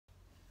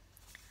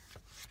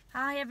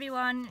Hi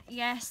everyone,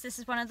 yes, this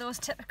is one of those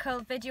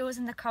typical videos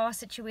in the car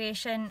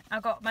situation. I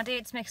got my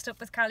dates mixed up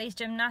with Callie's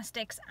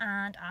gymnastics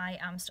and I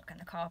am stuck in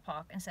the car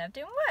park instead of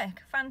doing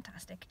work.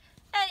 Fantastic.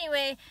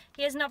 Anyway,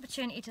 here's an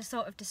opportunity to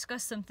sort of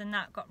discuss something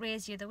that got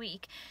raised the other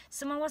week.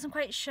 Someone wasn't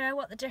quite sure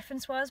what the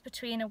difference was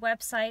between a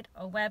website,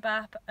 a web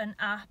app, an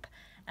app.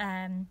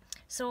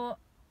 So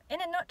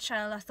in a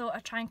nutshell, I thought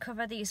I'd try and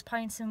cover these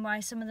points and why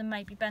some of them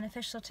might be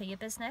beneficial to your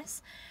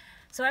business.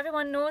 So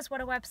everyone knows what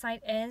a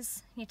website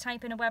is. You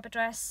type in a web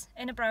address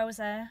in a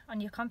browser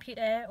on your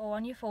computer or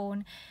on your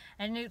phone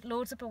and it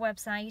loads up a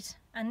website,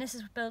 and this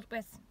is built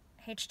with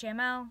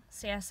HTML,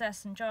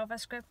 CSS and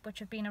JavaScript, which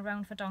have been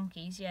around for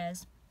donkey's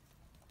years.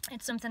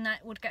 It's something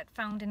that would get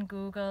found in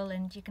Google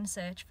and you can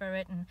search for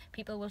it and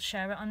people will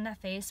share it on their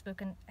Facebook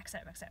and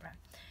etc, etc.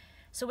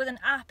 So with an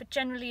app,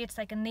 generally it's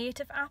like a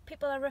native app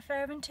people are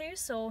referring to.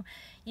 So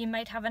you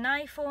might have an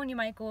iPhone, you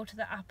might go to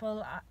the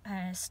Apple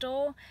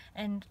store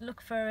and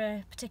look for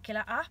a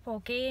particular app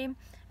or game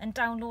and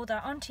download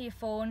that onto your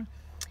phone,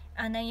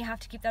 and then you have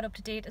to keep that up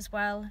to date as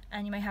well,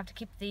 and you might have to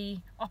keep the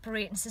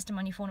operating system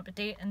on your phone up to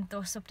date and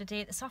thus up to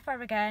date the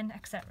software again,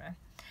 etc.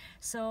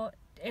 So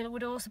it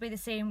would also be the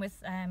same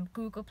with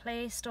Google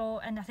Play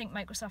Store, and I think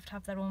Microsoft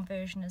have their own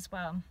version as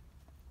well.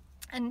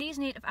 And these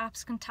native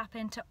apps can tap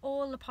into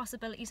all the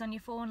possibilities on your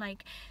phone,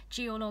 like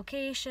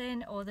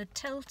geolocation or the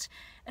tilt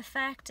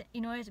effect. You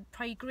know, it's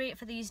probably great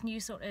for these new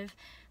sort of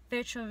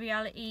virtual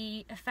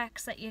reality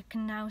effects that you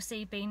can now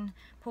see being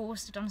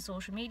posted on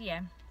social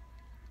media.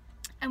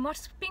 And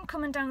what's been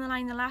coming down the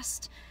line the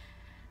last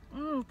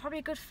probably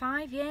a good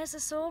 5 years or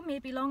so,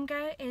 maybe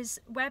longer, is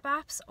web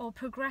apps or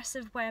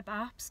progressive web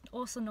apps,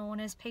 also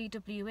known as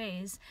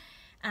PWAs.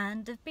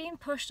 And they've been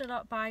pushed a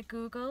lot by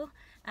Google,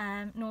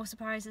 no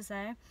surprises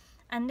there.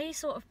 And they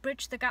sort of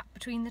bridge the gap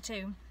between the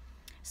two.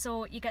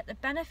 So you get the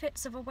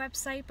benefits of a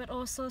website, but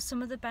also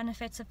some of the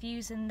benefits of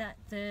using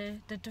the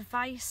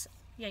device,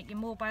 your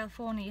mobile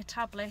phone or your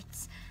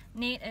tablets,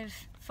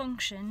 native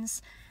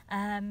functions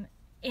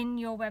in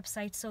your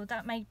website. So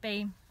that might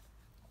be,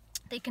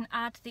 they can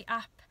add the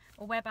app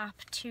or web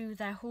app to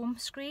their home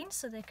screen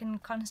so they can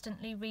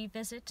constantly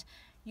revisit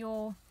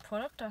your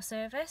product or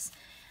service.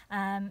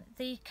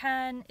 You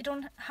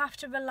don't have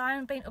to rely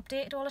on being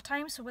updated all the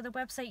time. So with a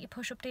website you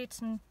push updates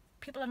and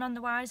people are none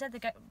the wiser, they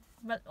get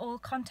all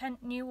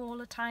content new all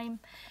the time,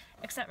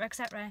 etc,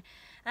 etc.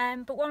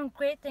 But one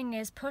great thing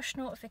is push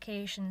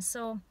notifications.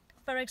 So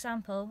for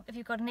example, if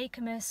you've got an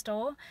e-commerce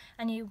store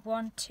and you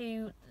want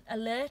to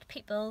alert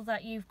people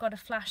that you've got a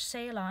flash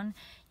sale on,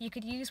 you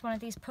could use one of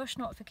these push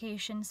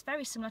notifications,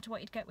 very similar to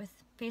what you'd get with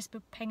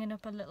Facebook pinging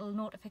up a little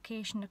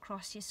notification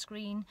across your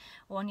screen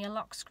or on your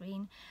lock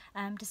screen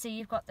to see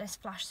you've got this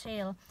flash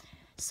sale.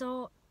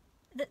 So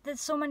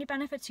there's so many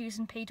benefits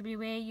using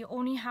PWA. You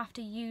only have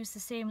to use the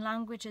same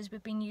languages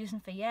we've been using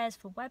for years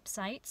for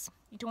websites.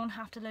 You don't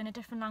have to learn a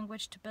different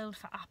language to build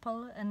for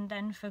Apple and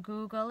then for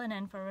Google and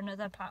then for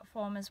another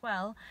platform as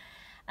well.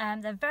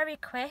 They're very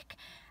quick.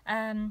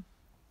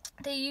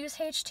 They use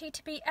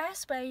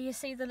HTTPS, where you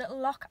see the little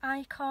lock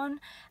icon.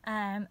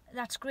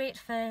 That's great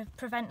for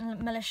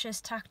preventing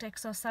malicious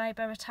tactics or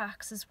cyber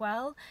attacks as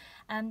well.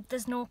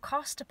 There's no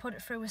cost to put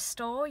it through a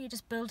store. You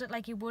just build it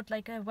like you would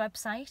like a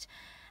website.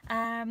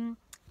 And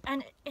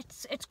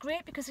it's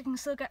great because it can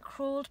still get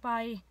crawled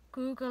by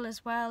Google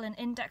as well and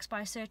indexed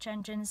by search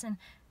engines. And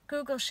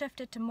Google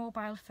shifted to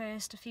mobile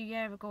first a few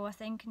years ago, I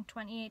think in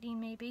 2018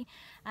 maybe,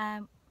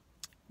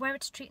 where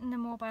it's treating the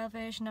mobile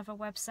version of a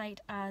website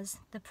as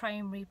the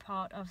primary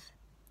part of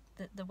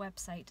the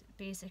website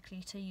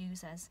basically to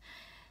users.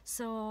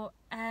 So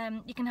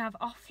you can have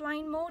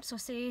offline mode. So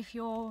say if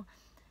your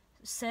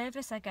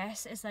service, I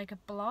guess, is like a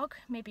blog,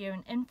 maybe you're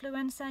an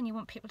influencer and you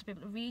want people to be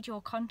able to read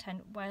your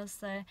content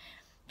whilst they're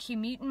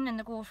commuting and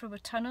they go through a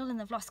tunnel and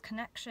they've lost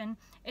connection.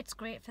 It's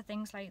great for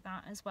things like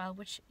that as well,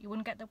 which you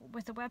wouldn't get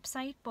with a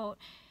website, but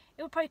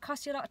it would probably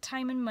cost you a lot of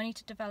time and money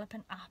to develop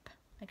an app,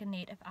 like a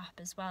native app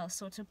as well.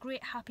 So it's a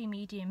great happy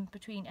medium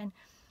between, and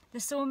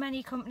there's so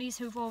many companies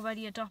who've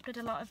already adopted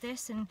a lot of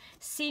this and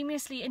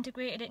seamlessly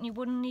integrated it and you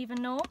wouldn't even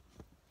know.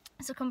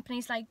 So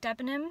companies like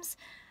Debenhams,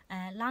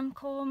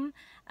 Lancome,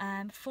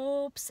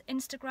 Forbes,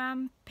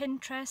 Instagram,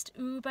 Pinterest,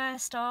 Uber,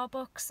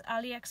 Starbucks,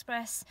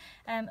 AliExpress,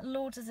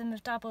 loads of them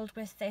have dabbled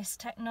with this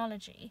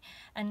technology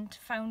and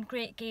found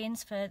great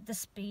gains for the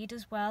speed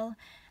as well,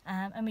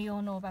 and we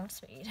all know about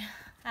speed.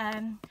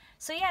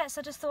 So yes,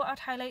 I just thought I'd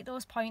highlight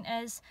those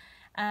pointers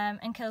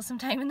and kill some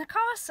time in the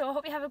car. So I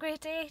hope you have a great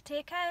day.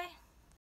 Take care.